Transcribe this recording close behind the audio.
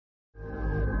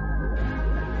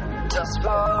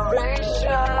Desperation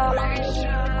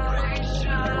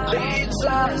leads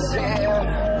us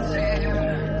here.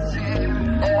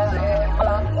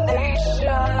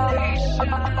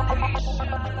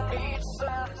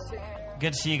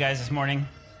 Good to see you guys this morning.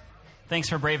 Thanks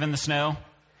for braving the snow,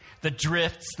 the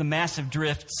drifts, the massive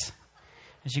drifts,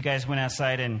 as you guys went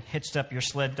outside and hitched up your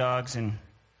sled dogs and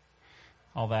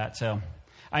all that. So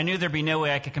I knew there'd be no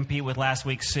way I could compete with last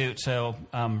week's suit, so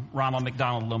Ronald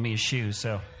McDonald loaned me his shoes.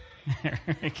 So there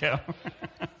we go.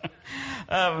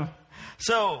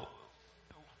 So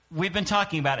we've been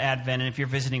talking about Advent, and if you're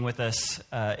visiting with us,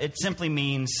 it simply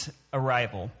means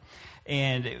arrival.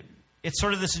 And it's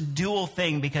sort of this dual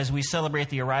thing because we celebrate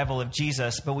the arrival of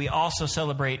Jesus, but we also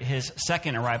celebrate his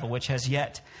second arrival, which has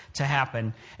yet to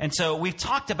happen. And so we've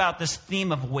talked about this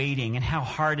theme of waiting and how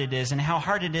hard it is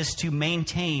to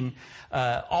maintain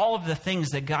all of the things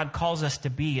that God calls us to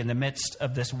be in the midst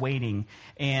of this waiting.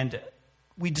 And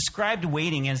we described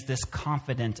waiting as this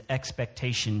confident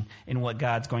expectation in what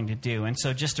God's going to do. And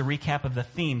so just a recap of the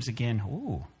themes again.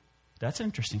 Ooh, that's an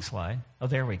interesting slide. Oh,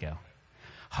 there we go.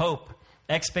 Hope.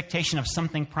 Expectation of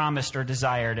something promised or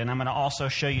desired. And I'm going to also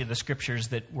show you the scriptures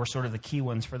that were sort of the key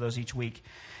ones for those each week.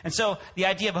 And so the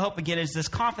idea of hope, again, is this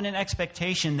confident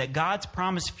expectation that God's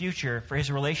promised future for his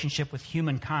relationship with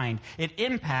humankind, it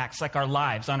impacts like our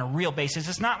lives on a real basis.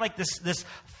 It's not like this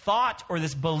thought or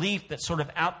this belief that's sort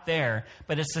of out there,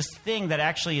 but it's this thing that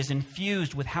actually is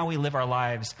infused with how we live our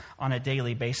lives on a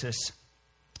daily basis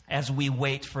as we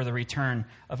wait for the return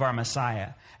of our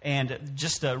Messiah. And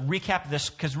just to recap this,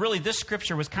 because really this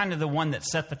scripture was kind of the one that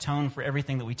set the tone for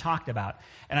everything that we talked about.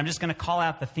 And I'm just going to call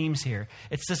out the themes here.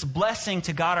 It's this blessing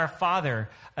to God our Father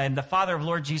and the Father of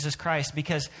Lord Jesus Christ,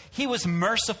 because he was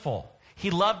merciful. He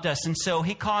loved us, and so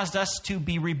he caused us to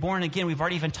be reborn again. We've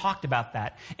already even talked about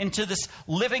that. Into this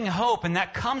living hope, and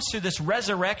that comes through this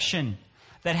resurrection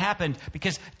that happened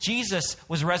because Jesus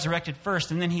was resurrected first,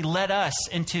 and then he led us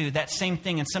into that same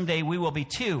thing, and someday we will be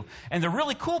too. And the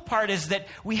really cool part is that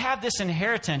we have this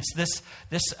inheritance, this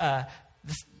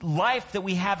life that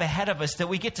we have ahead of us that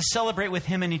we get to celebrate with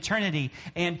him in eternity.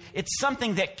 And it's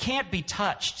something that can't be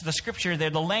touched. The scripture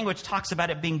there, the language talks about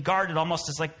it being guarded almost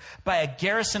as like by a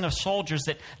garrison of soldiers,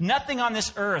 that nothing on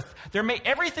this earth,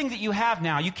 everything that you have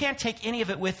now, you can't take any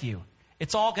of it with you.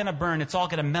 It's all going to burn. It's all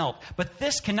going to melt. But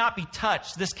this cannot be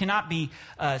touched. This cannot be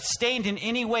stained in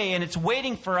any way. And it's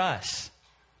waiting for us.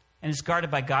 And it's guarded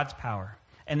by God's power.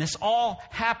 And this all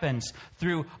happens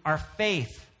through our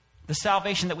faith. The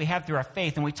salvation that we have through our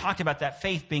faith. And we talked about that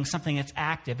faith being something that's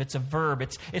active. It's a verb.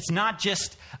 It's not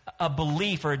just a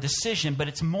belief or a decision, but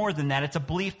it's more than that. It's a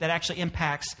belief that actually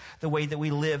impacts the way that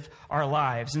we live our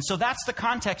lives. And so that's the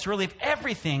context, really, of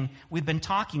everything we've been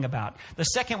talking about. The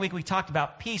second week we talked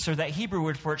about peace, or that Hebrew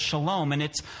word for it, shalom. And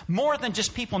it's more than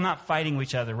just people not fighting with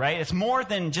each other, right? It's more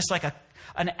than just like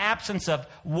an absence of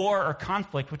war or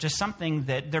conflict, which is something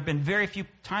that there have been very few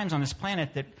times on this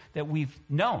planet that we've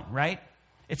known, right?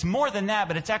 It's more than that,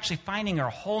 but it's actually finding our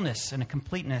wholeness and a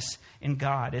completeness in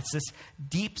God. It's this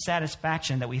deep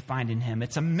satisfaction that we find in him.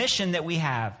 It's a mission that we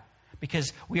have,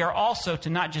 because we are also to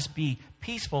not just be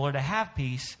peaceful or to have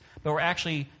peace, but we're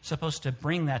actually supposed to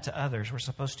bring that to others. We're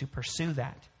supposed to pursue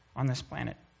that on this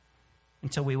planet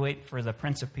until we wait for the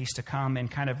Prince of Peace to come and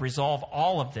kind of resolve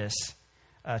all of this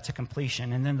to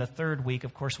completion. And then the third week,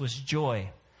 of course, was joy.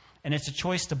 And it's a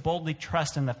choice to boldly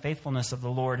trust in the faithfulness of the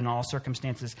Lord in all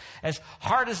circumstances. As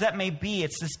hard as that may be,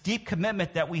 it's this deep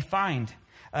commitment that we find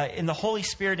in the Holy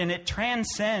Spirit, and it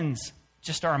transcends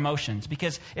just our emotions.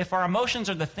 Because if our emotions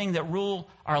are the thing that rule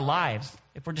our lives,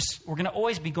 if we're going to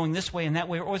always be going this way and that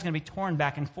way, we're always going to be torn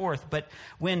back and forth. But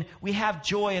when we have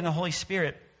joy in the Holy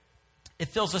Spirit, it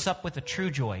fills us up with a true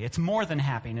joy. It's more than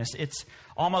happiness. It's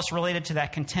almost related to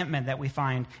that contentment that we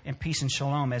find in peace and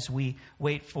shalom as we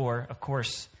wait for, of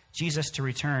course, Jesus to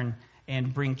return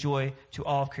and bring joy to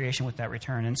all of creation with that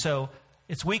return. And so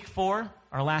it's week 4,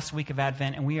 our last week of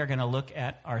Advent, and we are going to look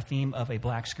at our theme of a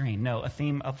black screen. No, a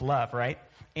theme of love, right?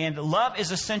 And love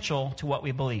is essential to what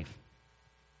we believe.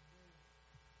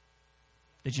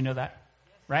 Did you know that?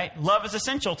 Right? Love is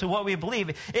essential to what we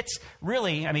believe. It's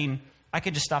really, I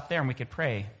could just stop there and we could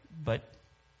pray, but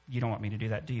you don't want me to do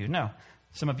that, do you? No.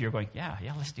 Some of you are going, yeah,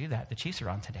 let's do that. The Chiefs are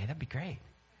on today. That'd be great.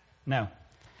 No.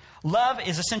 Love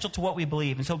is essential to what we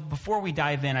believe. And so before we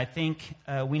dive in, I think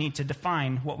we need to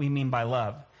define what we mean by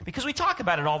love. Because we talk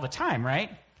about it all the time,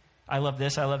 right? I love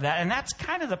this, I love that. And that's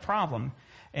kind of the problem.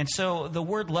 And so the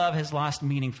word love has lost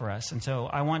meaning for us. And so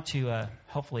I want to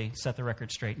hopefully set the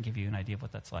record straight and give you an idea of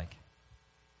what that's like.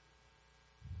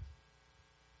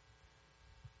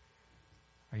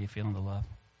 Are you feeling the love?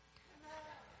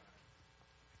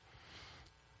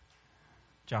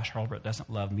 Josh Hurlbert doesn't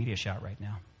love Media Shout right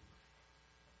now.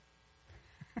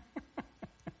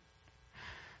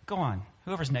 Go on.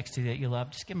 Whoever's next to you that you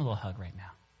love, just give him a little hug right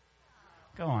now.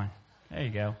 Go on. There you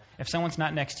go. If someone's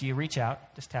not next to you, reach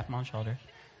out. Just tap them on the shoulder.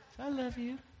 Say, I love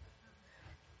you.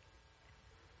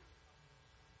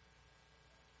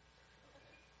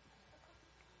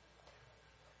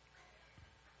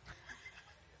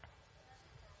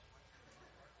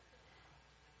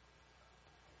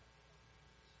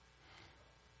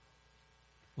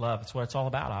 Love, it's what it's all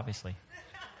about, obviously.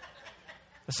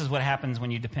 This is what happens when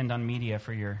you depend on media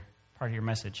for your part of your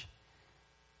message.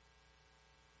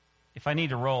 If I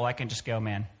need to roll, I can just go,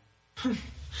 man.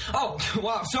 Oh,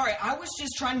 wow, sorry. I was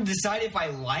just trying to decide if I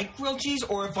like grilled cheese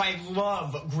or if I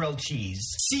love grilled cheese.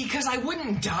 See, because I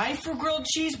wouldn't die for grilled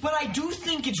cheese, but I do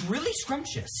think it's really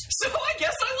scrumptious. So I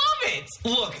guess I love it.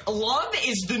 Look, love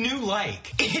is the new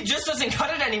like. It just doesn't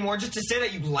cut it anymore just to say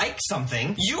that you like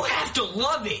something. You have to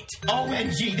love it.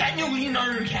 OMG, that new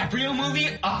Leonardo DiCaprio movie,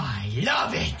 I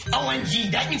love it.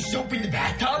 OMG, that new soap in the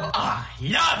bathtub, I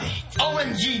love it.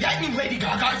 OMG, that new Lady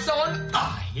Gaga song,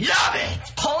 I love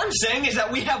it. All I'm saying is that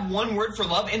we have one word for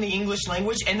love in the English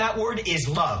language, and that word is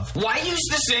love. Why use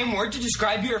the same word to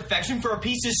describe your affection for a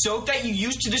piece of soap that you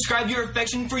used to describe your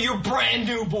affection for your brand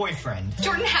new boyfriend?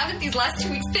 Jordan, haven't these last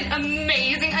 2 weeks been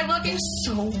amazing? I love you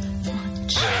so much.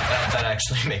 That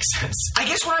actually makes sense. I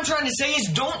guess what I'm trying to say is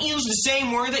don't use the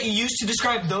same word that you used to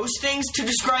describe those things to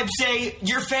describe, say,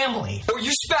 your family, or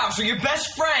your spouse, or your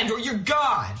best friend, or your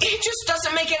God. It just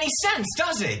doesn't make any sense,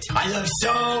 does it? I love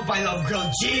soap, I love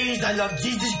grilled cheese, I love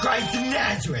Jesus Christ of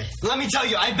Nazareth. Let me tell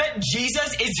you, I bet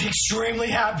Jesus is extremely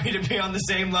happy to be on the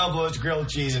same level as grilled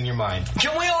cheese in your mind.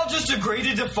 Can we all just agree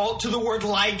to default to the word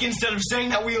like instead of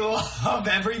saying that we love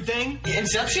everything?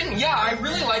 Inception? Yeah, I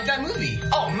really like that movie.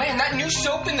 Oh man, that new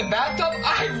soap in the bathtub,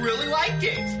 I really liked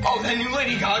it. Oh, that new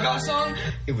Lady Gaga song?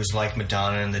 It was like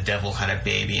Madonna and the devil had a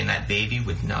baby, and that baby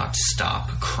would not stop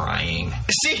crying.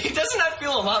 See, doesn't that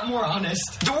feel a lot more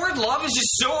honest? The word love is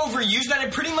just so overused that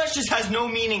it pretty much just has no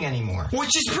meaning anymore.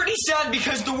 Which is pretty sad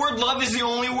because the word love is the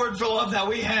only word for love that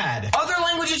we had. Other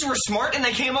languages were smart and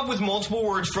they came up with multiple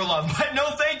words for love, but no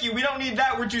thank you, we don't need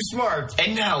that, we're too smart.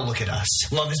 And now look at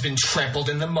us. Love has been trampled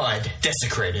in the mud,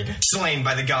 desecrated, slain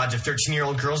by the gods of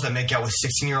 13-year-old girls that make out with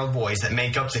 16-year-old boys that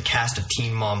make up the cast of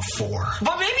Teen Mom 4.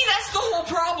 But maybe that's the whole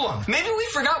problem. Maybe we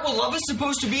forgot what love is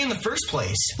supposed to be in the first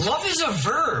place. Love is a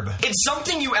verb. It's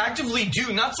something you actively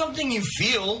do, not something you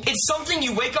feel. It's something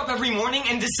you wake up every morning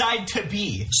and decide to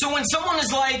be. So when someone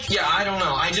is like, yeah, I don't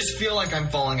know, I just feel like I'm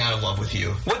falling out of love with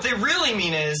you, what they really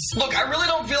mean is, look, I really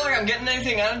don't feel like I'm getting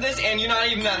anything out of this, and you're not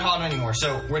even that hot anymore,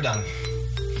 so we're done.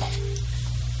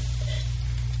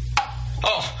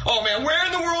 Oh man, where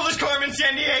in the world is Carmen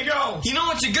Sandiego? You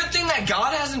know, it's a good thing that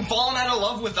God hasn't fallen out of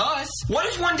love with us. What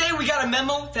if one day we got a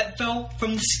memo that fell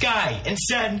from the sky and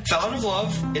said, fell out of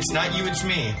love, it's not you, it's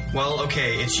me. Well,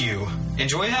 okay, it's you.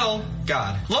 Enjoy hell,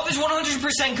 God. Love is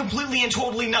 100% completely and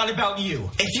totally not about you.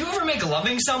 If you ever make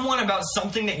loving someone about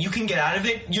something that you can get out of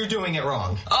it, you're doing it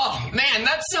wrong. Oh man,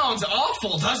 that sounds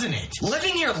awful, doesn't it?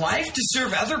 Living your life to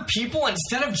serve other people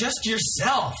instead of just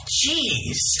yourself.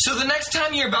 Jeez. So the next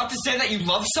time you're about to say that you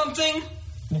love something,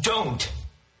 don't.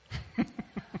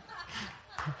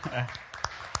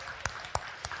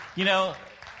 You know,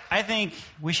 I think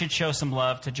we should show some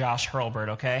love to Josh Hurlbert,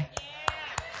 okay?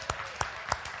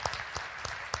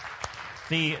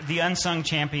 The unsung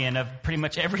champion of pretty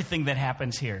much everything that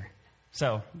happens here.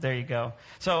 So, there you go.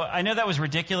 So, I know that was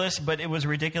ridiculous, but it was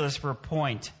ridiculous for a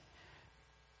point.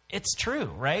 It's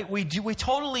true, right? We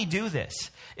totally do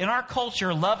this. In our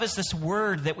culture, love is this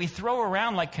word that we throw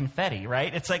around like confetti,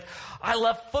 right? It's like, I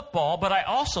love football, but I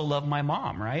also love my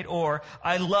mom, right? Or,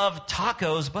 I love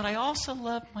tacos, but I also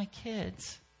love my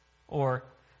kids. Or,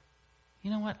 you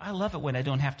know what? I love it when I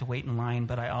don't have to wait in line,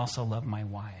 but I also love my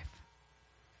wife.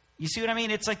 You see what I mean?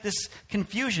 It's like this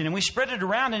confusion, and we spread it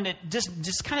around, and it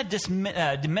just kind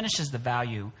of diminishes the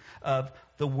value of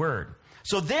the word.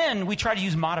 So then we try to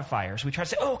use modifiers. We try to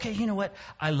say, oh, okay, you know what?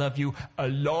 I love you a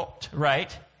lot,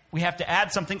 right? We have to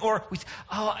add something. Or we say,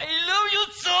 oh, I love you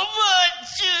so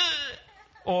much.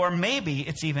 Or maybe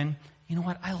it's even, you know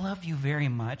what? I love you very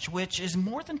much, which is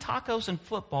more than tacos and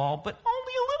football, but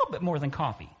only a little bit more than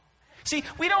coffee. See,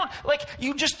 we don't,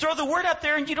 you just throw the word out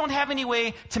there and you don't have any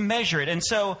way to measure it. And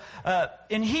so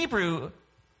in Hebrew,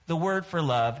 the word for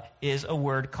love is a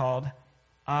word called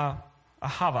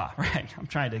ahava, right? I'm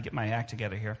trying to get my act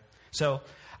together here. So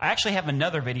I actually have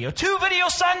another video, 2-video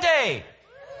Sunday.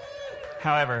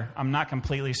 However, I'm not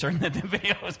completely certain that the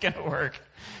video is going to work.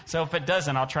 So if it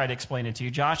doesn't, I'll try to explain it to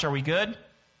you. Josh, are we good?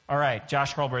 All right,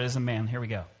 Josh Hurlbert is the man. Here we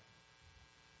go.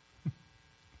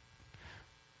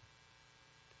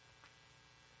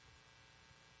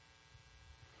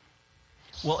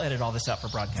 We'll edit all this out for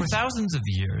broadcast. For thousands of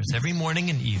years, every morning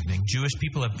and evening, Jewish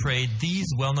people have prayed these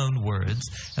well-known words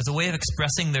as a way of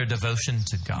expressing their devotion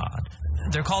to God.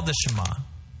 They're called the Shema.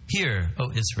 Hear,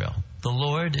 O Israel, the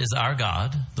Lord is our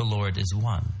God, the Lord is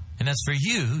one. And as for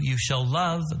you, you shall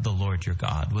love the Lord your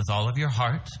God with all of your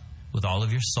heart, with all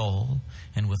of your soul,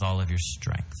 and with all of your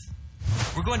strength.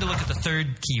 We're going to look at the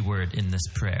third key word in this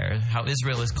prayer, how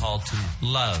Israel is called to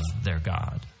love their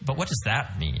God. But what does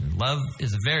that mean? Love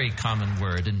is a very common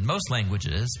word in most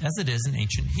languages, as it is in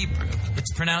ancient Hebrew.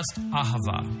 It's pronounced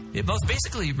ahava. It most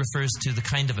basically refers to the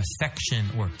kind of affection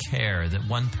or care that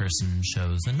one person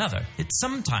shows another. It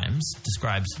sometimes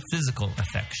describes physical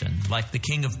affection, like the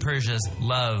king of Persia's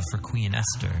love for Queen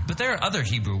Esther. But there are other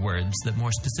Hebrew words that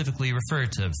more specifically refer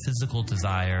to physical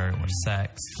desire or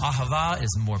sex. Ahava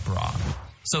is more broad.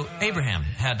 So Abraham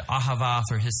had ahava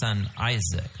for his son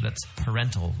Isaac. That's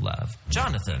parental love.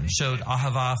 Jonathan showed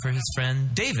ahava for his friend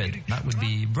David. That would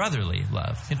be brotherly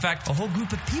love. In fact, a whole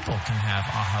group of people can have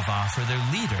ahava for their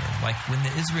leader, like when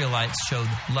the Israelites showed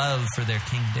love for their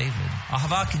King David.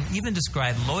 Ahava can even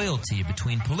describe loyalty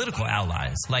between political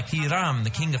allies, like Hiram,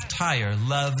 the king of Tyre,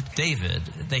 loved David.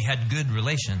 They had good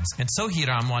relations, and so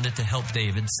Hiram wanted to help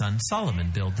David's son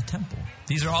Solomon build the temple.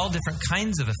 These are all different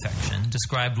kinds of affection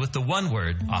described with the one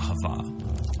word,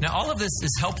 ahava. Now, all of this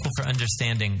is helpful for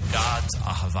understanding God's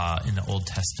ahava in the Old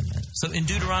Testament. So in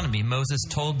Deuteronomy, Moses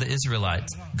told the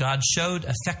Israelites, God showed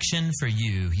affection for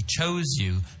you. He chose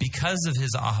you because of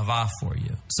his ahava for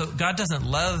you. So God doesn't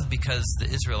love because the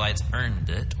Israelites earned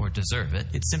it or deserve it.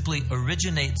 It simply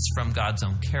originates from God's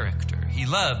own character. He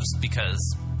loves because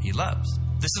he loves.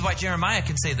 This is why Jeremiah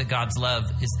can say that God's love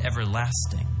is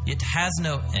everlasting. It has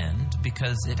no end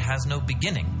because it has no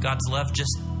beginning. God's love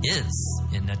just is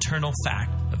an eternal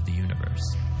fact of the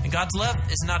universe. And God's love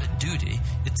is not a duty.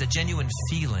 It's a genuine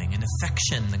feeling, an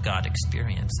affection that God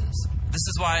experiences. This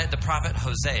is why the prophet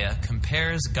Hosea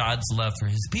compares God's love for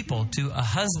his people to a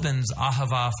husband's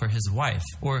ahava for his wife,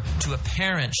 or to a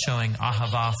parent showing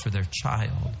ahava for their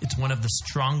child. It's one of the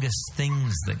strongest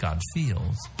things that God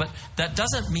feels. But that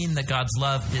doesn't mean that God's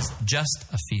love is just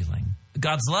a feeling.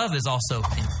 God's love is also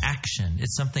an action.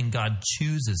 It's something God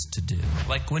chooses to do.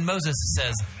 Like when Moses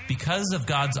says, because of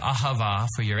God's ahava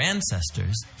for your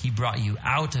ancestors, he brought you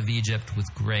out of Egypt with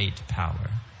great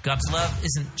power. God's love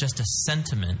isn't just a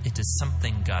sentiment, it is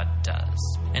something God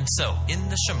does. And so, in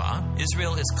the Shema,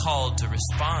 Israel is called to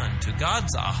respond to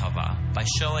God's ahava by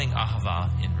showing ahava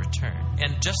in return.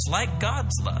 And just like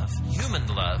God's love, human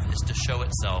love is to show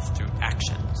itself through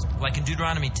actions. Like in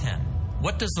Deuteronomy 10.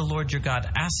 What does the Lord your God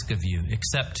ask of you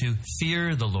except to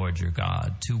fear the Lord your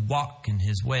God, to walk in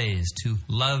his ways, to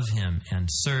love him and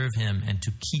serve him, and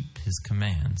to keep his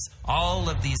commands? All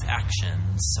of these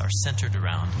actions are centered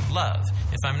around love.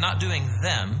 If I'm not doing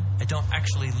them, I don't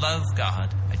actually love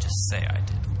God, I just say I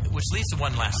did. Which leads to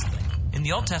one last thing. In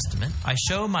the Old Testament, I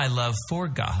show my love for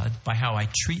God by how I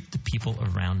treat the people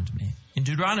around me. In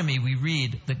Deuteronomy, we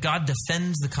read that God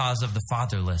defends the cause of the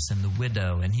fatherless and the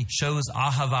widow, and he shows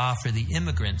ahava for the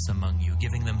immigrants among you,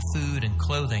 giving them food and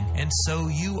clothing, and so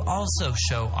you also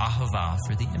show ahava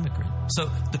for the immigrant. So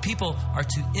the people are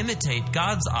to imitate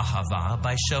God's ahava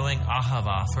by showing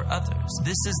ahava for others.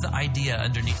 This is the idea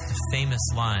underneath the famous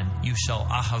line, you shall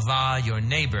ahava your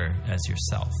neighbor as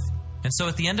yourself. And so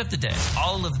at the end of the day,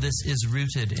 all of this is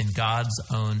rooted in God's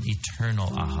own eternal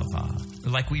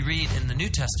ahava. Like we read in the New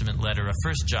Testament letter of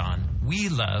 1 John, we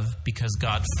love because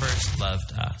God first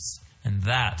loved us. And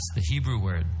that's the Hebrew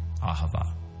word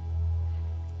ahava.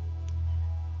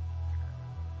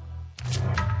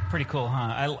 Pretty cool,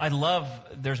 huh? I love,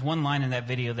 there's one line in that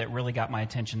video that really got my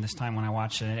attention this time when I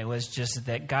watched it, and it was just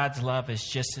that God's love is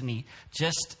just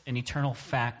an eternal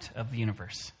fact of the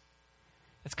universe.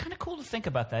 It's kind of cool to think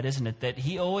about that, isn't it? That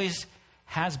he always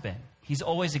has been. He's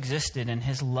always existed, and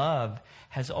his love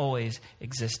has always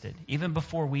existed, even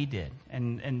before we did.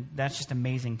 And that's just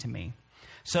amazing to me.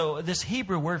 So this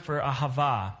Hebrew word for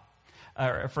ahava,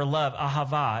 or for love,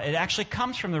 ahava, it actually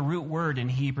comes from the root word in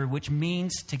Hebrew, which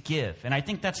means to give. And I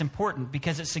think that's important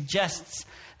because it suggests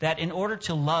that in order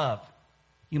to love,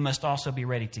 you must also be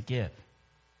ready to give.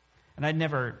 And I'd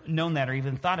never known that or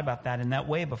even thought about that in that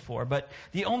way before. But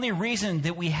the only reason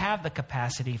that we have the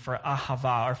capacity for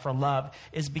ahava or for love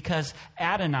is because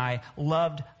Adonai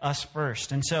loved us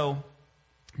first. And so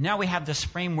now we have this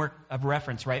framework of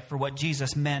reference, right, for what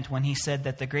Jesus meant when he said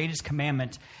that the greatest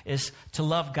commandment is to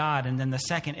love God and then the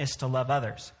second is to love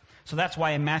others. So that's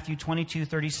why in Matthew 22,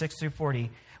 36 through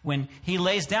 40, when he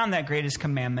lays down that greatest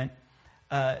commandment,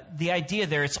 the idea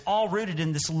there, it's all rooted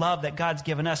in this love that God's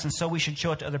given us, and so we should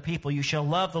show it to other people. You shall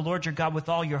love the Lord your God with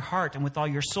all your heart and with all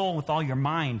your soul, with all your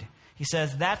mind. He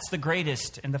says, that's the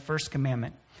greatest and the first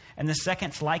commandment. And the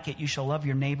second's like it, you shall love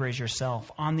your neighbor as yourself.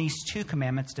 On these two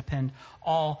commandments depend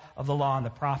all of the law and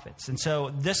the prophets. And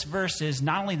so this verse is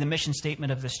not only the mission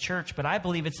statement of this church, but I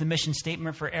believe it's the mission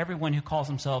statement for everyone who calls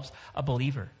themselves a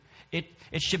believer.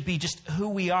 It should be just who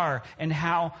we are and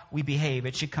how we behave.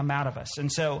 It should come out of us.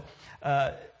 And so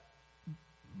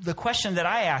the question that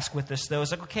I ask with this, though,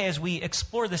 is like, okay, as we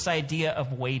explore this idea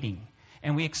of waiting,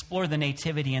 and we explore the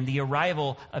nativity and the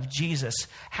arrival of Jesus,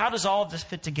 how does all of this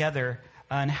fit together?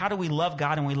 And how do we love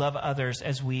God and we love others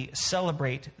as we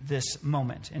celebrate this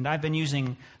moment? And I've been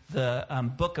using the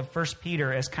book of 1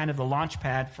 Peter as kind of the launch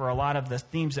pad for a lot of the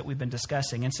themes that we've been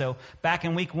discussing. And so back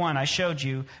in week 1, I showed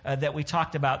you that we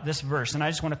talked about this verse. And I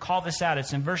just want to call this out.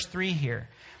 It's in verse 3 here.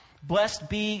 Blessed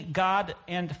be God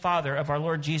and Father of our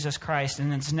Lord Jesus Christ.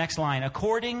 And then this next line,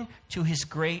 according to his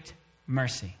great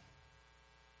mercy.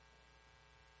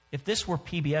 If this were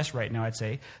PBS right now, I'd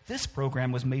say, this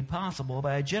program was made possible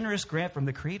by a generous grant from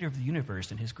the creator of the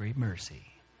universe and his great mercy.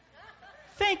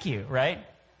 Thank you, right?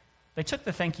 They took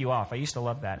the thank you off. I used to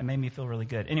love that. It made me feel really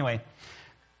good. Anyway,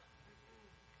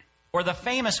 or the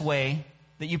famous way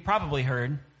that you probably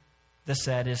heard this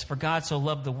said is, for God so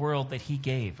loved the world that he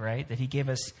gave, right? That he gave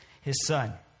us his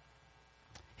son.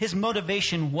 His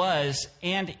motivation was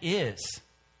and is,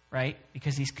 right?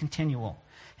 Because he's continual.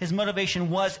 His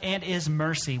motivation was and is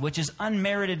mercy, which is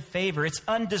unmerited favor. It's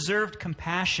undeserved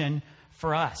compassion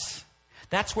for us.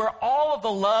 That's where all of the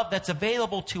love that's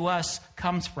available to us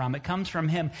comes from. It comes from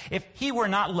him. If he were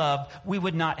not loved, we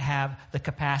would not have the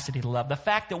capacity to love. The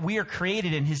fact that we are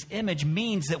created in his image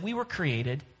means that we were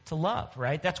created to love,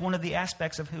 right? That's one of the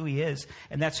aspects of who he is,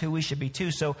 and that's who we should be too.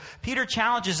 So Peter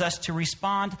challenges us to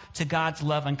respond to God's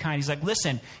love and kindness. He's like,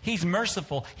 listen, he's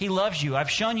merciful. He loves you. I've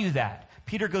shown you that.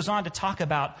 Peter goes on to talk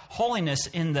about holiness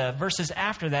in the verses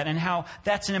after that and how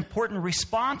that's an important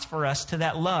response for us to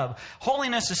that love.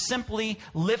 Holiness is simply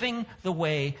living the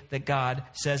way that God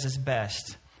says is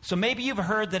best. So maybe you've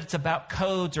heard that it's about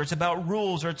codes or it's about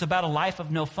rules or it's about a life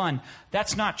of no fun.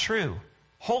 That's not true.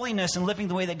 Holiness and living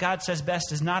the way that God says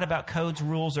best is not about codes,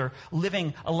 rules, or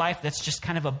living a life that's just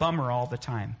kind of a bummer all the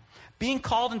time. Being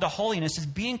called into holiness is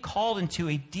being called into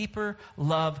a deeper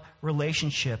love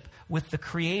relationship with the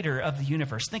creator of the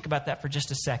universe. Think about that for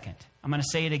just a second. I'm going to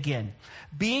say it again.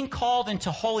 Being called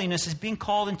into holiness is being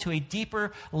called into a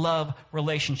deeper love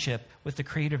relationship with the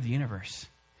creator of the universe.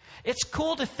 It's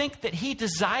cool to think that he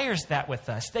desires that with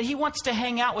us, that he wants to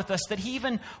hang out with us, that he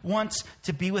even wants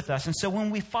to be with us. And so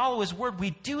when we follow his word, we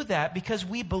do that because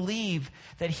we believe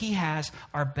that he has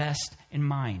our best in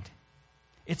mind.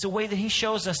 It's a way that he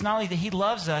shows us not only that he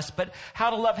loves us, but how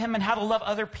to love him and how to love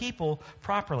other people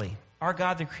properly. Our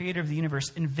God, the creator of the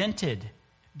universe, invented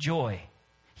joy.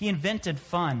 He invented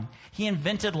fun. He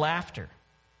invented laughter.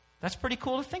 That's pretty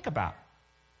cool to think about.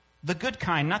 The good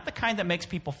kind, not the kind that makes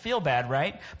people feel bad,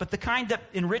 right? But the kind that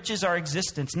enriches our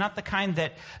existence, not the kind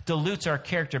that dilutes our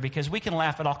character, because we can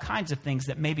laugh at all kinds of things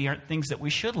that maybe aren't things that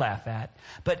we should laugh at.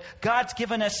 But God's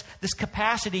given us this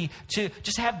capacity to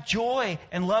just have joy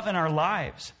and love in our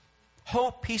lives.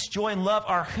 Hope, peace, joy, and love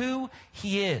are who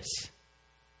he is.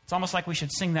 It's almost like we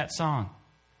should sing that song.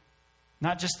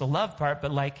 Not just the love part,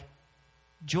 but like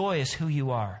joy is who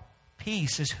you are.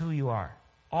 Peace is who you are.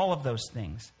 All of those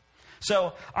things.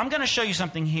 So I'm going to show you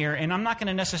something here, and I'm not going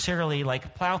to necessarily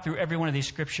like plow through every one of these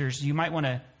scriptures. You might want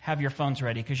to have your phones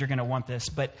ready because you're going to want this.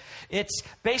 But it's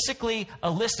basically a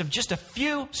list of just a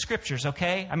few scriptures,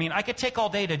 okay? I mean, I could take all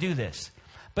day to do this.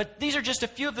 But these are just a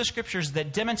few of the scriptures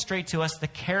that demonstrate to us the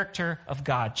character of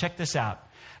God. Check this out.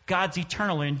 God's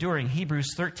eternal and enduring,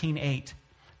 Hebrews 13:8.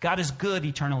 God is good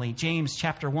eternally, James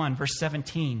chapter 1, verse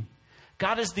 17.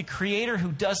 God is the creator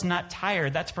who does not tire.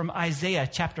 That's from Isaiah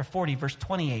chapter 40, verse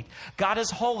 28. God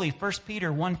is holy, 1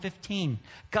 Peter 1:15.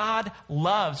 God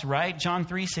loves, right? John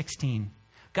 3:16.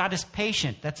 God is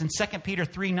patient. That's in 2 Peter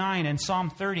 3:9 and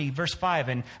Psalm 30, verse 5.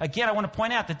 And again, I want to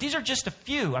point out that these are just a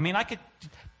few. I mean, I could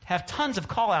have tons of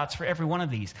call-outs for every one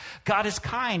of these. God is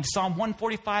kind, Psalm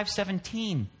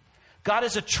 145:17. God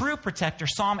is a true protector,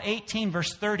 Psalm 18,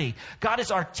 verse 30. God is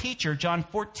our teacher, John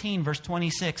 14, verse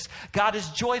 26. God is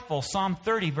joyful, Psalm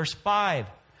 30, verse 5.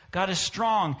 God is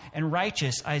strong and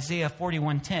righteous, Isaiah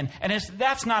 41:10. And if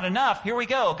that's not enough, here we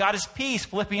go. God is peace,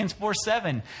 Philippians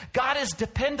 4:7. God is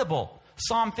dependable,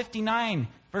 Psalm 59,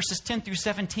 verses 10 through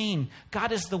 17.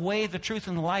 God is the way, the truth,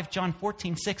 and the life, John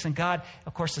 14:6. And God,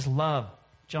 of course, is love,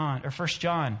 1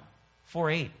 John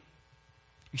 4:8.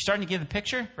 You're starting to get the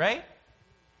picture, right?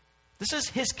 This is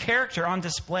his character on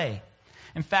display.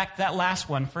 In fact, that last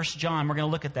one, 1 John, we're going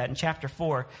to look at that in chapter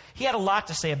 4. He had a lot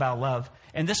to say about love.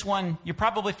 And this one, you're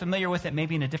probably familiar with it,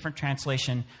 maybe in a different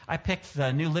translation. I picked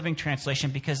the New Living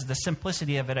Translation because the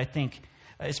simplicity of it, I think,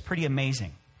 is pretty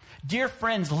amazing. Dear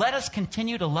friends, let us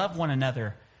continue to love one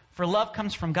another, for love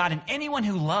comes from God, and anyone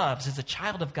who loves is a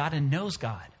child of God and knows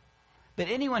God. But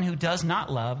anyone who does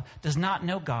not love does not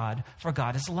know God, for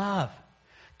God is love.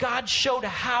 God showed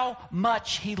how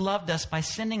much he loved us by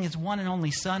sending his one and only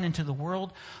Son into the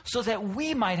world so that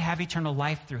we might have eternal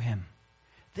life through him.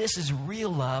 This is real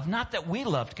love, not that we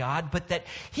loved God, but that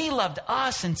he loved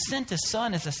us and sent his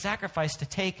Son as a sacrifice to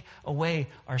take away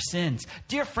our sins.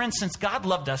 Dear friends, since God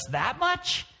loved us that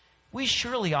much, we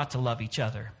surely ought to love each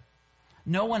other.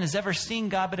 No one has ever seen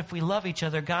God, but if we love each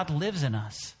other, God lives in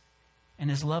us, and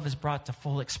his love is brought to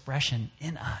full expression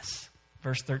in us.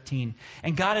 Verse 13,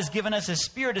 and God has given us his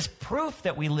Spirit as proof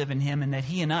that we live in him and that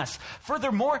he in us.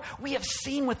 Furthermore, we have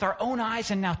seen with our own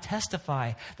eyes and now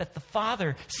testify that the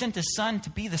Father sent his Son to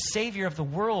be the Savior of the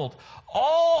world.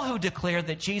 All who declare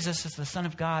that Jesus is the Son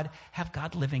of God have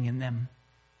God living in them,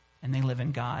 and they live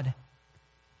in God.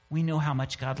 We know how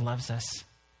much God loves us,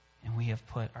 and we have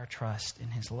put our trust in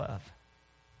his love.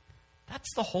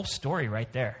 That's the whole story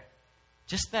right there.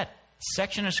 Just that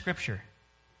section of Scripture.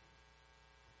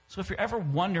 So if you're ever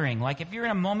wondering, like if you're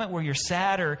in a moment where you're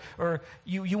sad or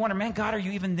you wonder, man, God, are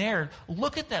you even there?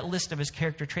 Look at that list of his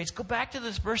character traits. Go back to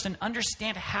this verse and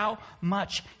understand how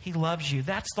much he loves you.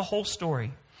 That's the whole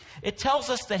story. It tells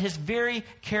us that his very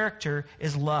character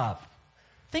is love.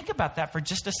 Think about that for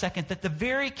just a second, that the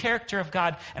very character of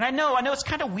God, and I know it's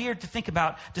kind of weird to think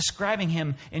about describing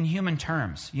him in human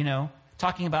terms, you know,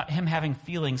 talking about him having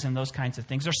feelings and those kinds of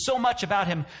things. There's so much about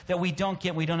him that we don't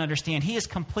get, we don't understand. He is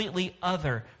completely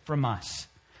other from us.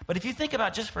 But if you think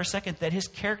about just for a second that his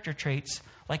character traits,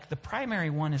 like the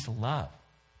primary one is love,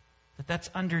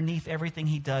 that's underneath everything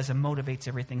he does and motivates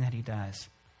everything that he does.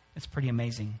 It's pretty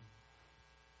amazing.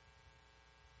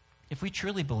 If we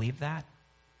truly believe that,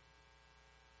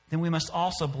 then we must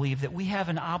also believe that we have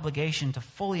an obligation to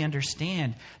fully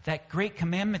understand that great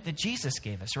commandment that Jesus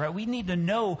gave us, right? We need to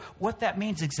know what that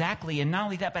means exactly, and not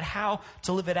only that, but how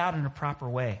to live it out in a proper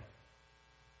way.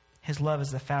 His love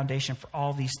is the foundation for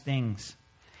all these things.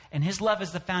 And his love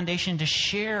is the foundation to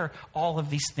share all of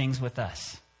these things with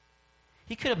us.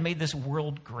 He could have made this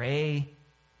world gray.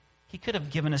 He could have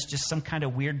given us just some kind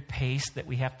of weird paste that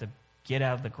we have to get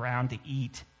out of the ground to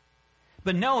eat.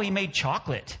 But no, he made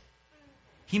chocolate.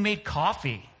 He made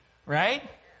coffee, right?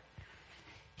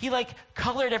 He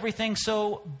colored everything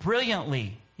so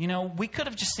brilliantly. You know, we could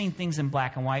have just seen things in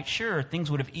black and white. Sure,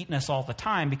 things would have eaten us all the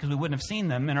time because we wouldn't have seen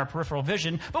them in our peripheral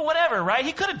vision. But whatever, right?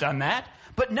 He could have done that.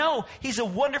 But no, he's a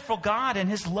wonderful God, and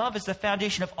his love is the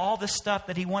foundation of all the stuff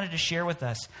that he wanted to share with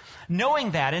us.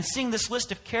 Knowing that and seeing this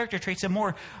list of character traits and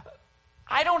more,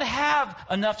 I don't have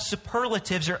enough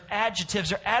superlatives or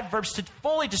adjectives or adverbs to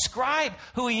fully describe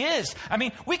who he is. I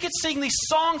mean, we could sing these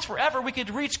songs forever. We could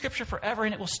read Scripture forever,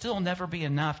 and it will still never be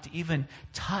enough to even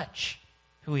touch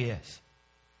who he is.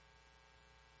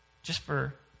 Just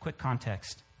for quick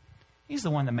context, he's the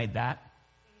one that made that.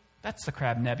 That's the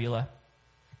Crab Nebula.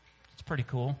 It's pretty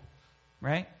cool,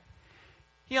 right?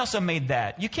 He also made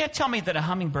that. You can't tell me that a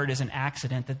hummingbird is an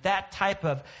accident, that type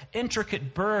of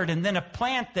intricate bird, and then a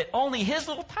plant that only his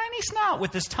little tiny snout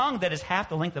with his tongue that is half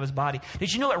the length of his body.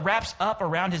 Did you know it wraps up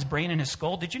around his brain and his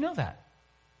skull? Did you know that?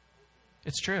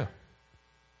 It's true.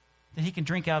 That he can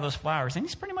drink out of those flowers, and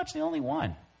he's pretty much the only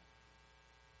one.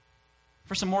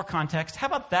 For some more context, how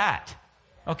about that?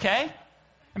 Okay?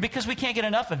 And because we can't get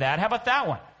enough of that, how about that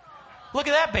one? Look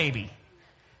at that baby.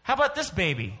 How about this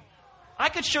baby? I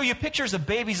could show you pictures of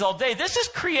babies all day. This is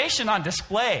creation on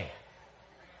display.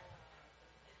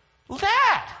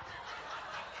 That.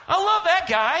 I love that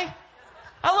guy.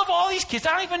 I love all these kids.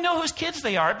 I don't even know whose kids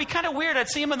they are. It'd be kind of weird. I'd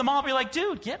see him in the mall and be like,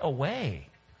 dude, get away.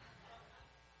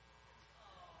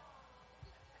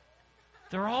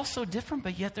 They're all so different,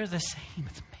 but yet they're the same.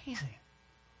 It's amazing.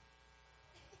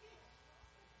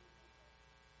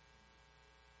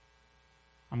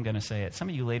 I'm going to say it. Some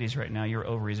of you ladies right now, your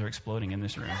ovaries are exploding in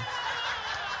this room.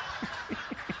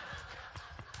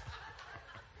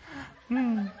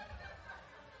 And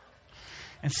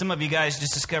some of you guys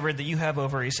just discovered that you have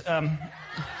ovaries.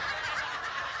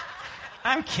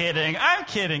 I'm kidding.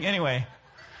 Anyway,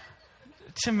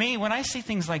 to me, when I see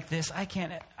things like this,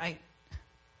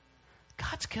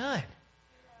 God's good.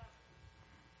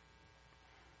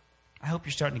 I hope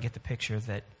you're starting to get the picture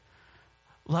that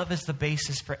love is the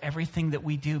basis for everything that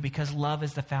we do, because love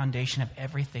is the foundation of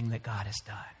everything that God has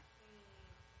done.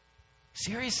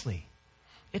 Seriously.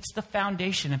 It's the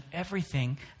foundation of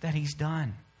everything that he's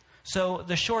done. So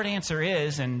the short answer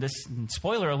is, and this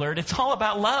spoiler alert, it's all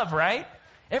about love, right?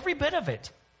 Every bit of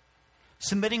it.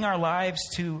 Submitting our lives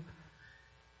to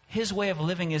His way of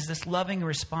living is this loving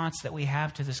response that we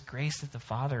have to this grace that the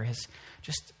Father has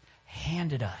just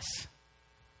handed us.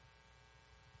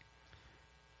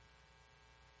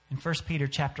 In 1 Peter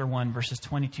chapter 1, verses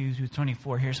 22 through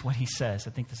 24, here's what he says. I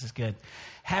think this is good.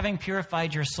 Having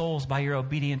purified your souls by your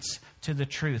obedience to the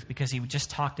truth, because he just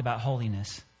talked about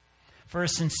holiness. For a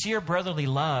sincere brotherly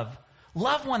love,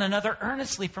 love one another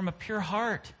earnestly from a pure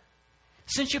heart.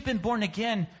 Since you've been born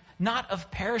again, not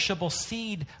of perishable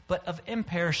seed, but of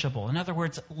imperishable. In other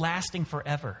words, lasting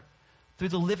forever, through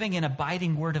the living and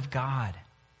abiding word of God.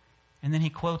 And then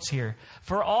he quotes here,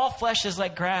 for all flesh is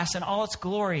like grass, and all its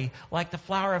glory like the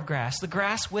flower of grass. The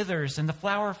grass withers and the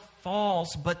flower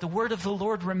falls, but the word of the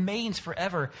Lord remains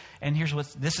forever. And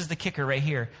this is the kicker right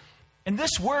here. And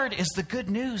this word is the good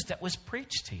news that was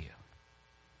preached to you.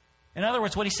 In other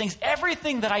words, what he's saying is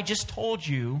everything that I just told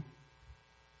you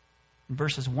in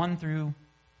verses 1 through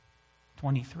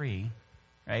 23,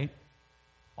 right?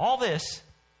 All this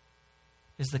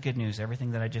is the good news,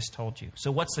 everything that I just told you.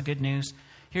 So what's the good news?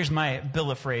 Here's my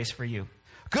bill of phrase for you.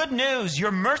 Good news,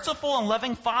 your merciful and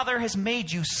loving Father has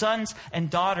made you sons and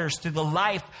daughters through the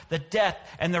life, the death,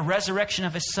 and the resurrection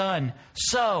of His Son,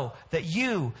 so that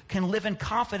you can live in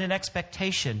confident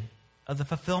expectation of the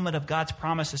fulfillment of God's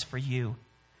promises for you.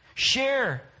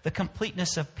 Share the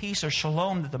completeness of peace or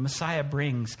shalom that the Messiah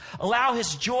brings. Allow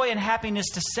His joy and happiness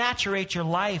to saturate your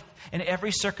life in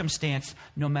every circumstance,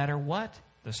 no matter what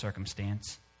the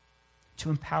circumstance, to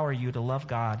empower you to love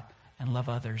God and love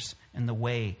others in the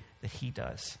way that He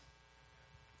does.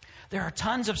 There are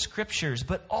tons of scriptures,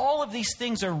 but all of these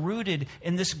things are rooted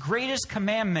in this greatest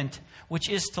commandment, which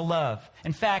is to love.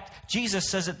 In fact, Jesus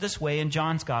says it this way in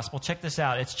John's Gospel. Check this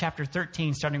out. It's chapter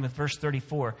 13, starting with verse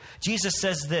 34. Jesus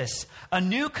says this, a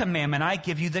new commandment I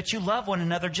give you, that you love one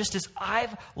another just as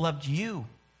I've loved you.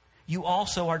 You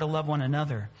also are to love one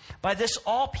another. By this,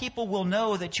 all people will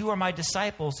know that you are my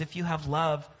disciples if you have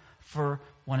love for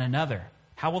one another.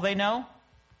 How will they know?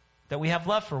 That we have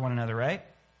love for one another, right?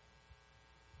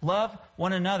 Love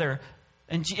one another.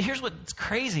 And here's what's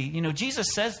crazy. You know,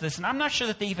 Jesus says this, and I'm not sure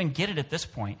that they even get it at this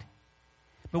point.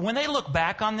 But when they look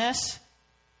back on this,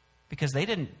 because they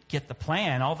didn't get the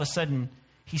plan, all of a sudden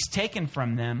He's taken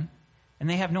from them, and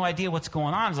they have no idea what's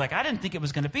going on. It's like, I didn't think it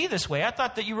was going to be this way. I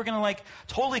thought that you were going to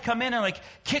totally come in and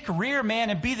kick rear, man,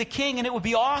 and be the king, and it would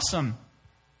be awesome.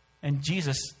 And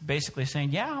Jesus basically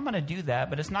saying, yeah, I'm going to do that,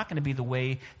 but it's not going to be the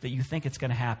way that you think it's going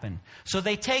to happen. So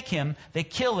they take Him, they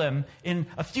kill Him. In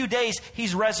a few days,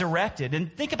 He's resurrected.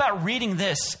 And think about reading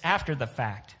this after the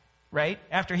fact, right?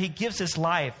 After He gives His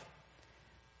life.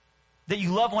 That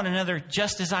you love one another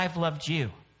just as I've loved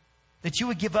you. That you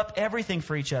would give up everything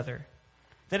for each other.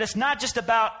 That it's not just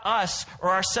about us or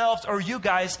ourselves or you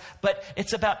guys, but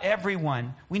it's about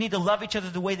everyone. We need to love each other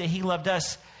the way that He loved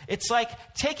us. It's like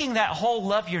taking that whole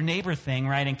love your neighbor thing,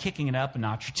 right, and kicking it up a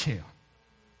notch or two.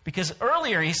 Because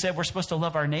earlier He said we're supposed to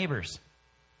love our neighbors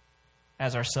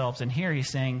as ourselves. And here He's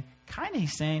saying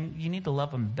you need to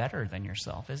love them better than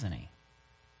yourself, isn't He?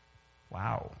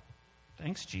 Wow.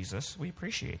 Thanks, Jesus. We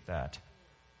appreciate that.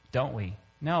 Don't we?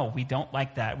 No, we don't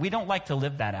like that. We don't like to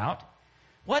live that out.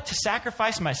 What? To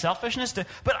sacrifice my selfishness?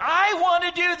 But I want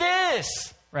to do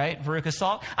this. Right? Veruca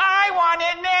Salt. I want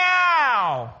it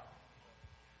now.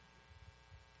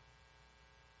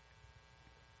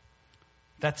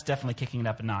 That's definitely kicking it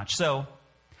up a notch. So,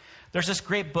 there's this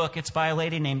great book. It's by a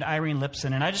lady named Irene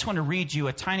Lipson. And I just want to read you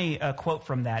a tiny quote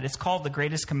from that. It's called The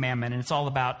Greatest Commandment. And it's all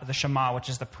about the Shema, which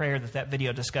is the prayer that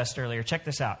video discussed earlier. Check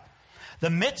this out. The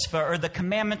mitzvah, or the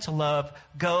commandment to love,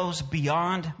 goes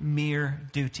beyond mere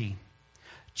duty.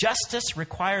 Justice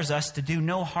requires us to do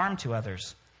no harm to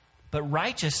others, but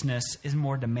righteousness is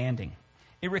more demanding.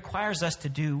 It requires us to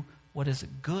do what is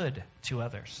good to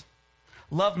others.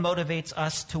 Love motivates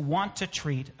us to want to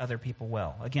treat other people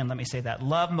well. Again, let me say that.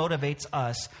 Love motivates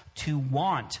us to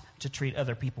want to treat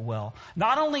other people well.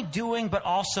 Not only doing, but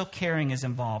also caring is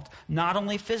involved. Not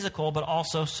only physical, but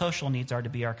also social needs are to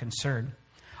be our concern.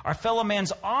 Our fellow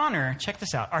man's honor, check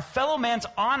this out. Our fellow man's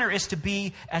honor is to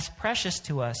be as precious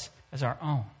to us as our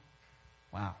own.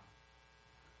 Wow.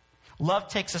 Love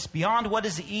takes us beyond what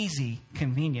is easy,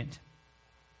 convenient.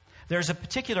 There's a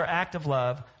particular act of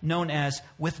love known as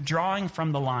withdrawing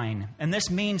from the line. And this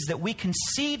means that we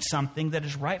concede something that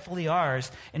is rightfully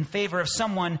ours in favor of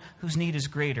someone whose need is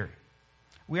greater.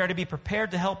 We are to be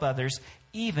prepared to help others,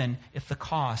 even if the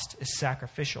cost is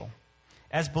sacrificial.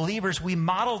 As believers, we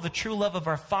model the true love of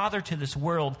our Father to this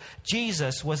world.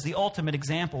 Jesus was the ultimate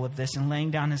example of this in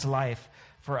laying down His life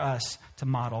for us to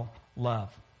model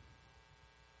love.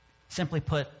 Simply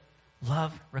put,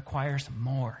 love requires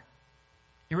more.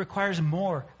 It requires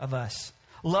more of us.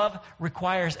 Love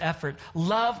requires effort.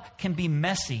 Love can be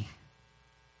messy.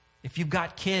 If you've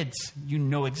got kids, you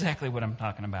know exactly what I'm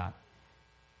talking about.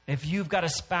 If you've got a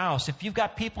spouse, if you've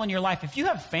got people in your life, if you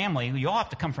have family, you all have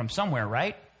to come from somewhere,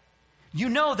 right? You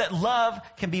know that love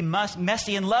can be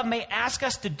messy, and love may ask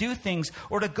us to do things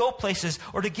or to go places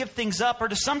or to give things up or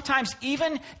to sometimes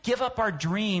even give up our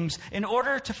dreams in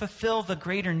order to fulfill the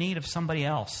greater need of somebody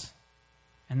else.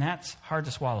 And that's hard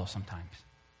to swallow sometimes.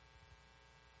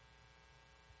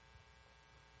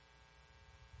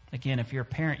 Again, if you're a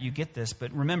parent, you get this,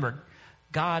 but remember,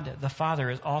 God the Father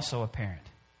is also a parent.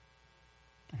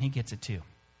 And he gets it too,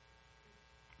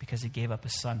 because he gave up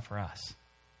his son for us.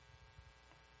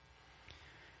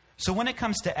 So when it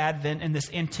comes to Advent and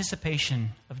this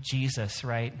anticipation of Jesus,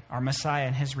 right, our Messiah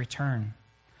and his return,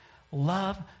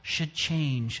 love should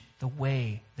change the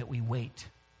way that we wait.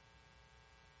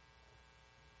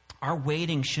 Our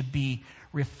waiting should be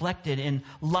reflected in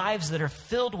lives that are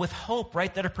filled with hope,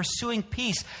 right? That are pursuing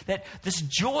peace, that this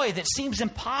joy that seems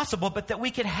impossible, but that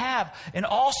we can have in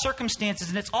all circumstances.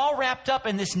 And it's all wrapped up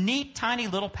in this neat, tiny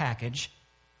little package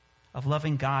of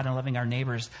loving God and loving our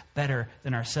neighbors better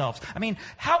than ourselves. I mean,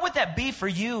 how would that be for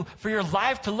you, for your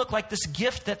life to look like this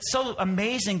gift that's so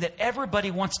amazing that everybody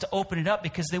wants to open it up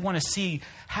because they want to see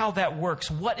how that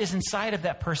works, what is inside of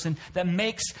that person that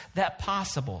makes that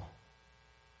possible?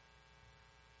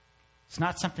 It's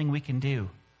not something we can do.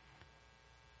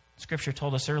 Scripture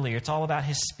told us earlier, it's all about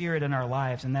his Spirit in our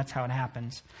lives, and that's how it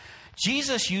happens.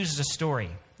 Jesus uses a story,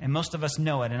 and most of us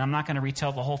know it, and I'm not going to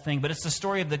retell the whole thing, but it's the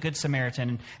story of the Good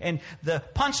Samaritan. And the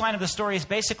punchline of the story is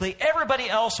basically everybody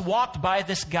else walked by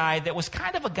this guy that was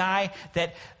kind of a guy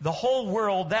that that whole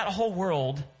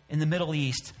world in the Middle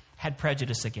East had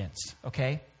prejudice against,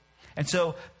 okay? And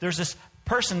so there's this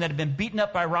person that had been beaten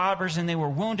up by robbers, and they were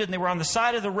wounded, and they were on the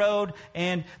side of the road,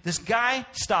 and this guy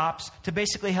stops to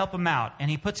basically help him out, and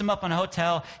he puts him up in a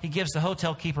hotel. He gives the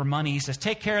hotel keeper money. He says,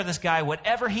 take care of this guy.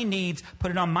 Whatever he needs, put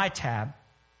it on my tab,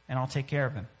 and I'll take care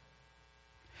of him.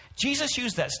 Jesus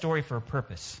used that story for a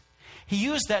purpose. He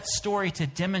used that story to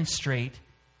demonstrate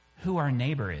who our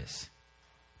neighbor is,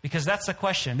 because that's the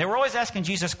question. They were always asking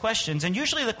Jesus questions, and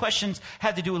usually the questions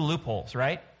had to do with loopholes,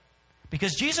 right?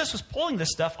 Because Jesus was pulling this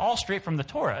stuff all straight from the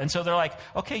Torah. And so they're like,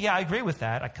 okay, yeah, I agree with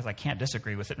that, because I can't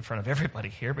disagree with it in front of everybody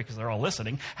here because they're all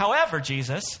listening. However,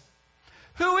 Jesus,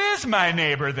 who is my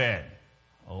neighbor then?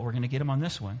 Oh, we're going to get him on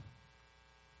this one.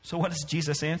 So what does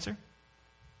Jesus answer?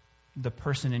 The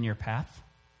person in your path.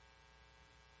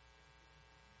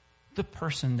 The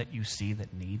person that you see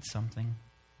that needs something.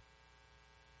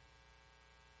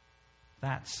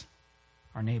 That's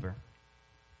our neighbor.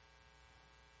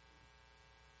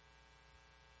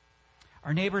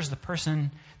 Our neighbor is the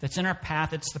person that's in our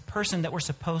path. It's the person that we're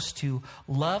supposed to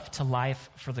love to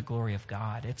life for the glory of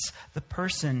God. It's the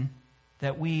person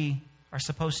that we are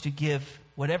supposed to give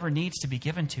whatever needs to be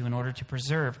given to in order to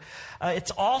preserve.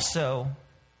 It's also,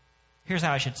 here's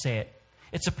how I should say it.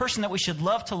 It's a person that we should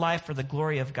love to life for the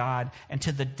glory of God and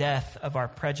to the death of our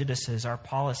prejudices, our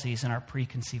policies, and our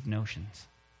preconceived notions.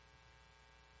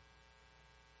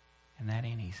 And that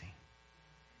ain't easy.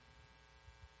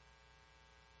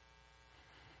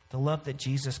 The love that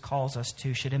Jesus calls us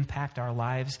to should impact our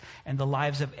lives and the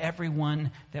lives of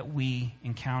everyone that we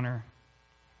encounter.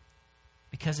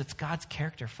 Because it's God's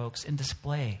character, folks, in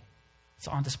display. It's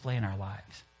on display in our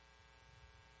lives.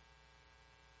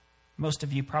 Most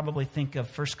of you probably think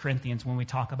of 1 Corinthians when we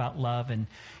talk about love, and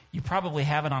you probably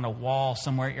have it on a wall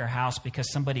somewhere at your house because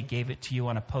somebody gave it to you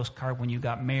on a postcard when you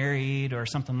got married or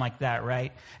something like that,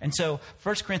 right? And so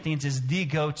 1 Corinthians is the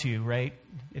go-to, right?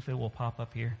 If it will pop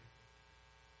up here.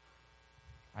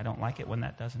 I don't like it when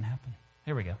that doesn't happen.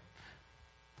 Here we go.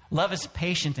 Love is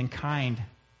patient and kind.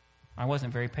 I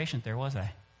wasn't very patient there, was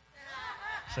I?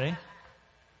 See?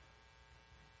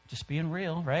 Just being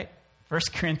real, right? 1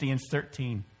 Corinthians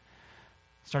 13,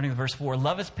 starting with verse 4.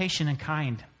 Love is patient and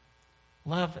kind.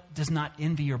 Love does not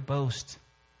envy or boast.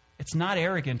 It's not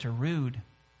arrogant or rude.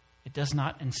 It does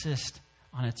not insist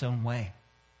on its own way.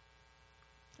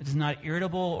 It is not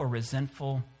irritable or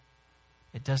resentful.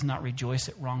 It does not rejoice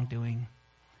at wrongdoing,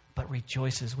 but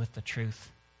rejoices with the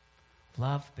truth.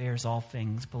 Love bears all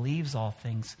things, believes all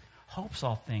things, hopes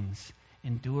all things,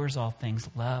 endures all things.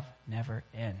 Love never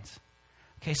ends.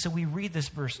 Okay, so we read this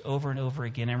verse over and over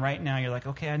again, and right now you're like,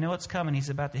 okay, I know it's coming. He's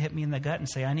about to hit me in the gut and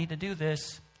say, I need to do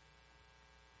this.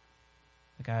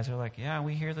 The guys are like, yeah,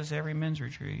 we hear this every men's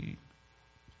retreat.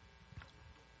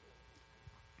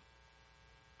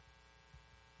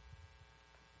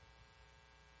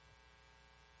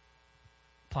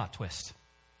 Plot twist.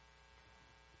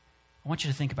 I want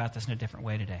you to think about this in a different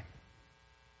way today.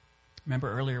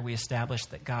 Remember earlier we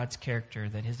established that God's character,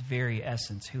 that his very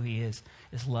essence, who he is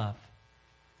love.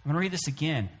 I'm going to read this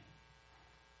again.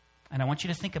 And I want you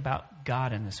to think about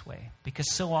God in this way,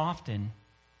 because so often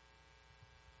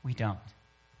we don't.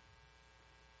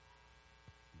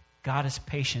 God is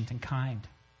patient and kind.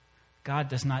 God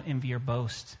does not envy or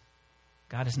boast.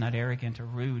 God is not arrogant or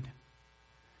rude.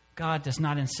 God does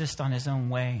not insist on his own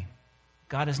way.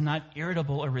 God is not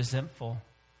irritable or resentful.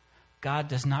 God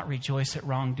does not rejoice at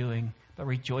wrongdoing, but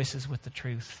rejoices with the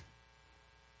truth.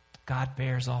 God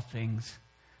bears all things.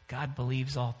 God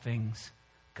believes all things.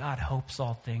 God hopes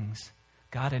all things.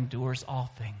 God endures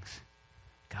all things.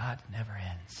 God never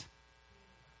ends.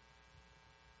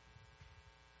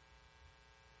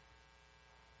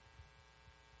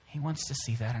 He wants to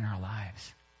see that in our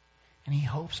lives. And he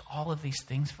hopes all of these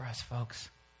things for us, folks.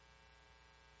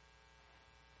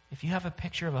 If you have a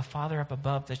picture of a father up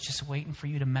above that's just waiting for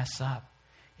you to mess up,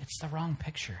 it's the wrong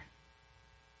picture.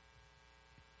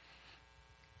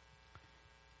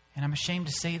 And I'm ashamed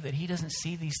to say that he doesn't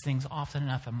see these things often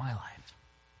enough in my life.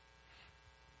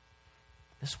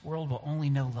 This world will only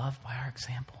know love by our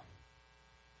example.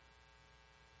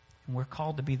 And we're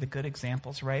called to be the good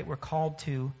examples, right? We're called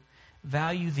to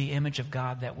value the image of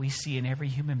God that we see in every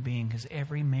human being, because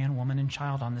every man, woman, and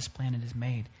child on this planet is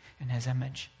made in his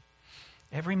image.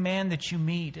 Every man that you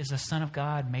meet is a son of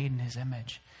God made in his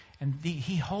image. And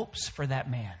he hopes for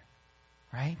that man,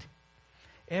 right?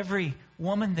 Every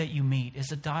woman that you meet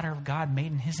is a daughter of God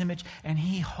made in his image, and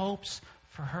he hopes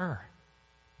for her.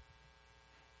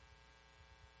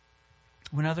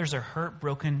 When others are hurt,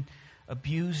 broken,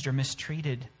 abused, or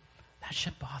mistreated, that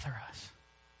should bother us.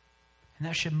 And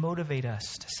that should motivate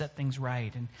us to set things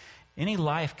right. And any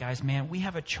life, guys, man, we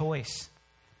have a choice.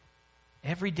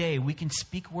 Every day we can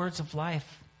speak words of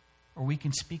life, or we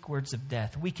can speak words of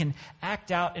death. We can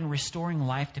act out in restoring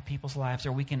life to people's lives,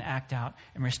 or we can act out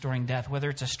in restoring death, whether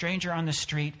it's a stranger on the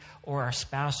street or our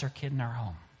spouse or kid in our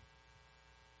home.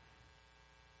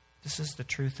 This is the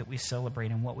truth that we celebrate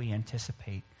and what we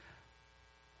anticipate.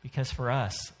 Because for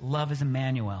us, love is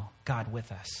Emmanuel, God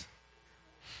with us.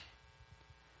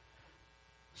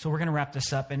 So we're going to wrap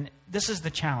this up, and this is the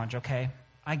challenge, okay?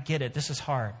 I get it. This is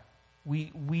hard.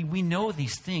 We know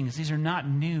these things. These are not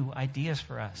new ideas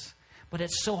for us. But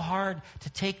it's so hard to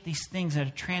take these things and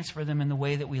to transfer them in the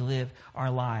way that we live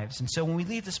our lives. And so when we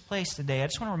leave this place today, I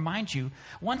just want to remind you,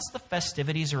 once the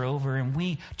festivities are over and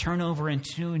we turn over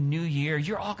into a new year,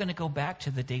 you're all going to go back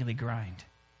to the daily grind.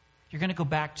 You're going to go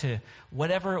back to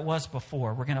whatever it was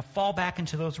before. We're going to fall back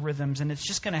into those rhythms, and it's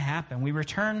just going to happen. We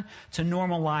return to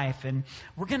normal life, and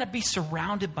we're going to be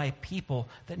surrounded by people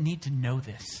that need to know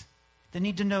this. They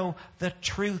need to know the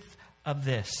truth of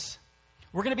this.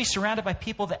 We're going to be surrounded by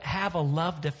people that have a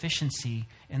love deficiency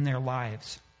in their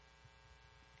lives.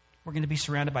 We're going to be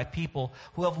surrounded by people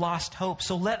who have lost hope.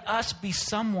 So let us be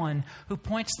someone who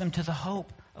points them to the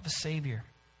hope of a Savior.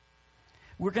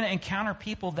 We're going to encounter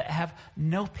people that have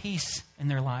no peace in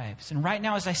their lives. And right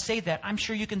now, as I say that, I'm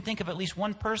sure you can think of at least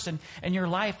one person in your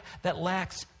life that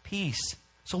lacks peace.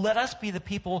 So let us be the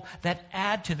people that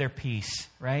add to their peace,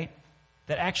 right?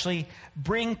 That actually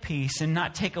bring peace and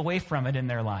not take away from it in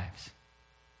their lives.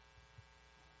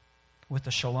 With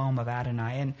the shalom of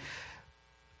Adonai. And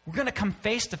we're going to come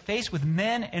face to face with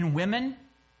men and women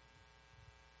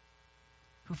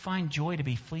who find joy to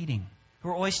be fleeting, who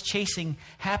are always chasing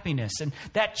happiness. And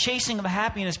that chasing of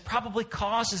happiness probably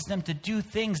causes them to do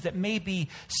things that may be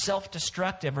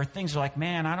self-destructive, or things like,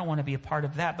 man, I don't want to be a part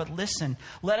of that. But listen,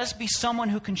 let us be someone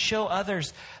who can show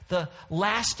others the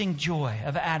lasting joy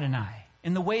of Adonai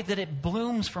in the way that it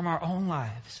blooms from our own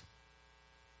lives.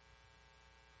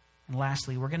 And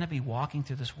lastly, we're going to be walking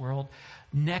through this world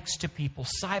next to people,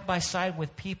 side by side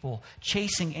with people,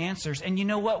 chasing answers. And you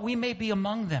know what? We may be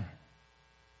among them.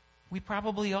 We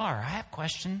probably are. I have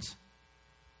questions.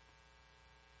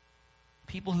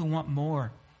 People who want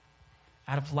more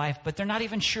out of life, but they're not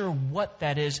even sure what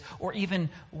that is or even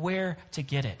where to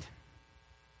get it.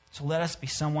 So let us be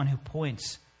someone who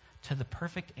points to the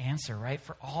perfect answer, right,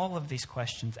 for all of these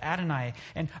questions. Adonai,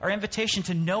 and our invitation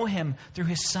to know him through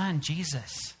his son,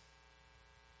 Jesus.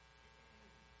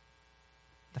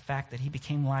 The fact that he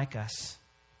became like us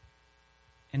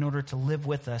in order to live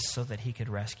with us so that he could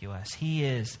rescue us. He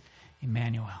is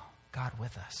Emmanuel, God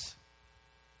with us.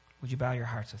 Would you bow your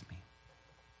hearts with me?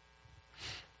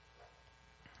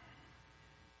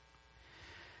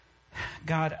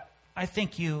 God, I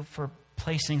thank you for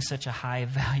placing such a high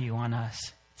value on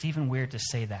us. It's even weird to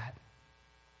say that.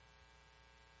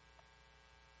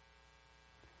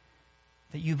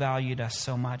 That you valued us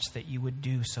so much that you would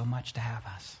do so much to have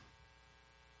us.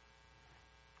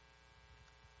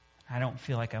 I don't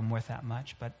feel like I'm worth that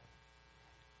much, but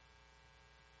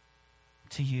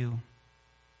to you,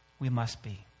 we must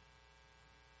be.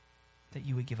 That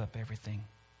you would give up everything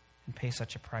and pay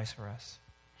such a price for us.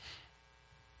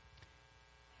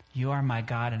 You are my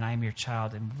God and I am your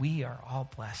child, and we are all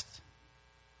blessed.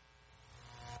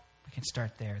 We can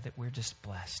start there, that we're just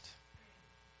blessed.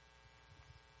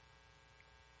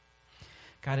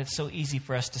 God, it's so easy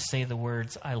for us to say the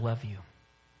words, I love you.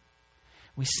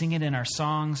 We sing it in our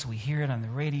songs. We hear it on the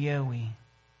radio.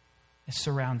 It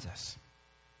surrounds us.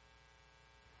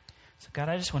 So God,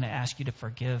 I just want to ask you to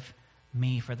forgive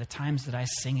me for the times that I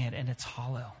sing it and it's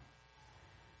hollow.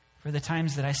 For the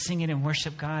times that I sing it in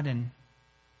worship, God, and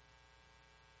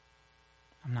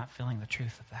I'm not feeling the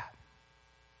truth of that.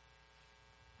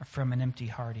 Or from an empty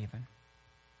heart even.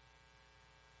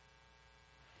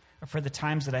 Or for the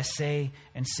times that I say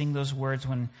and sing those words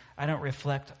when I don't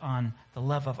reflect on the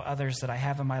love of others that I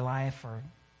have in my life, or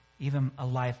even a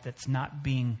life that's not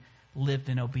being lived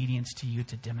in obedience to you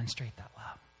to demonstrate that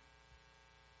love.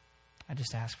 I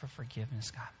just ask for forgiveness,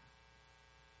 God.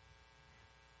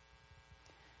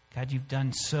 God, you've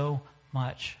done so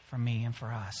much for me and for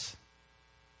us.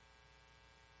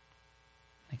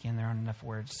 Again, there aren't enough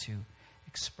words to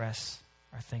express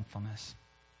our thankfulness.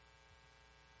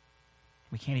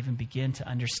 We can't even begin to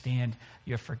understand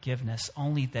your forgiveness,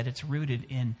 only that it's rooted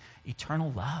in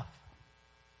eternal love.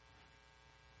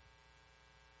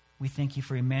 We thank you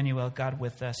for Emmanuel, God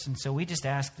with us. And so we just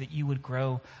ask that you would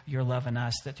grow your love in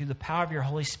us, that through the power of your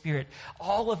Holy Spirit,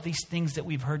 all of these things that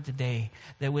we've heard today,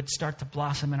 that would start to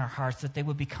blossom in our hearts, that they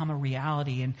would become a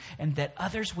reality, and that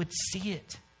others would see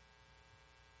it.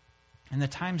 And the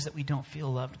times that we don't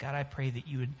feel loved, God, I pray that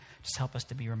you would just help us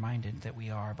to be reminded that we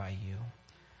are by you.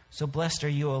 So blessed are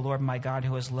you, O Lord, my God,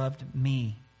 who has loved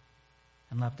me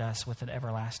and loved us with an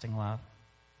everlasting love.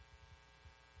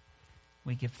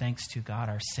 We give thanks to God,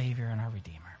 our Savior and our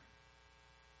Redeemer.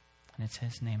 And it's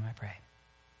his name I pray.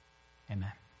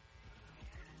 Amen.